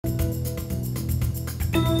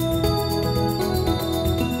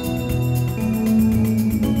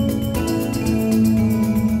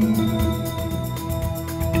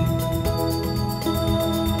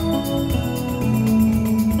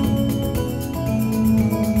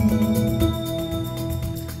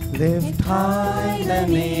Lift high the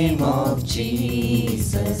name of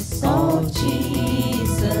Jesus, our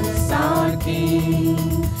King.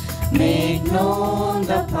 Make known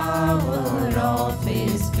the power of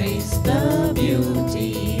His grace, the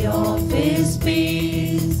beauty of His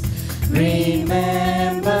peace.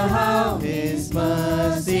 Remember how His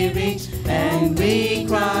mercy reached, and we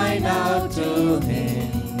cried out to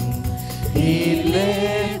Him. He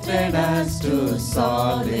lifted us to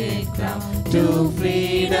solid ground, to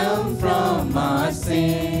freedom from our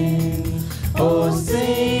sin. Oh,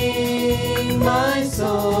 sing, my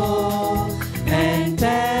soul, and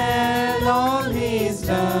tell all He's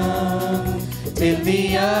done, till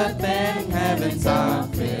the earth and heavens are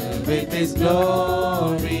filled with His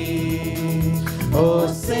glory.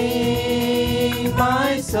 Oh, sing,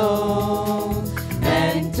 my soul,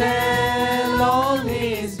 and tell all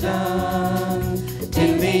He's done,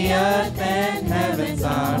 till the earth and heavens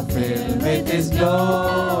are filled with His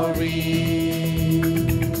glory.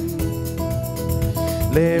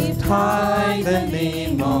 Lift high the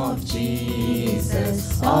name of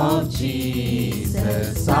Jesus, our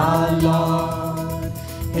Lord.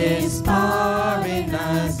 His power in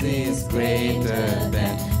us is greater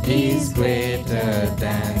than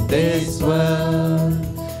this world.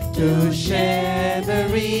 To share the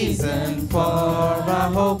reason for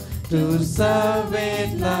our hope, to serve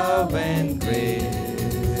with love and grace,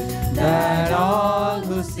 that all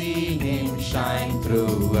who see Him shine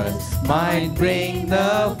through us might bring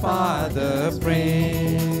the Father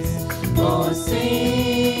praise. Oh,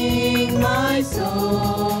 sing, my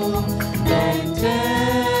soul, and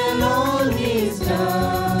tell all He's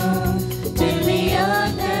done, till the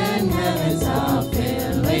earth and heavens are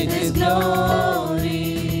filled with His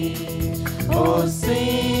glory. Oh,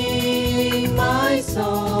 sing, my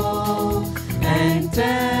soul, and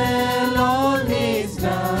tell all He's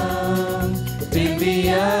done, till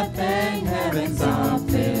the earth and heavens are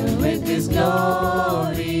filled with His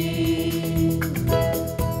glory.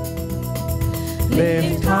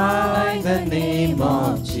 Lift high the name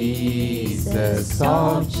of Jesus,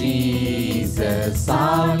 our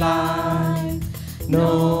life.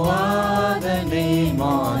 No other name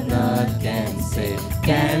on earth can save,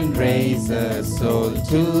 can raise a soul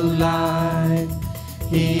to life.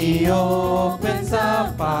 He opens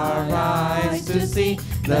up our eyes to see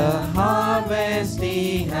the harvest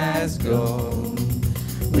He has grown.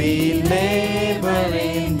 We labor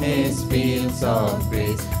in His fields of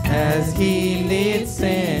grace as He leads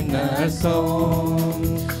sinners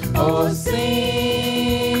home. Oh,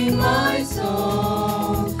 sing, my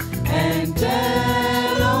soul, and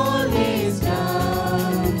tell all He's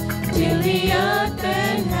done, till the earth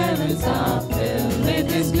and heavens are filled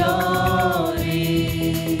with His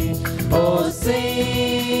glory. Oh,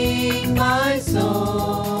 sing, my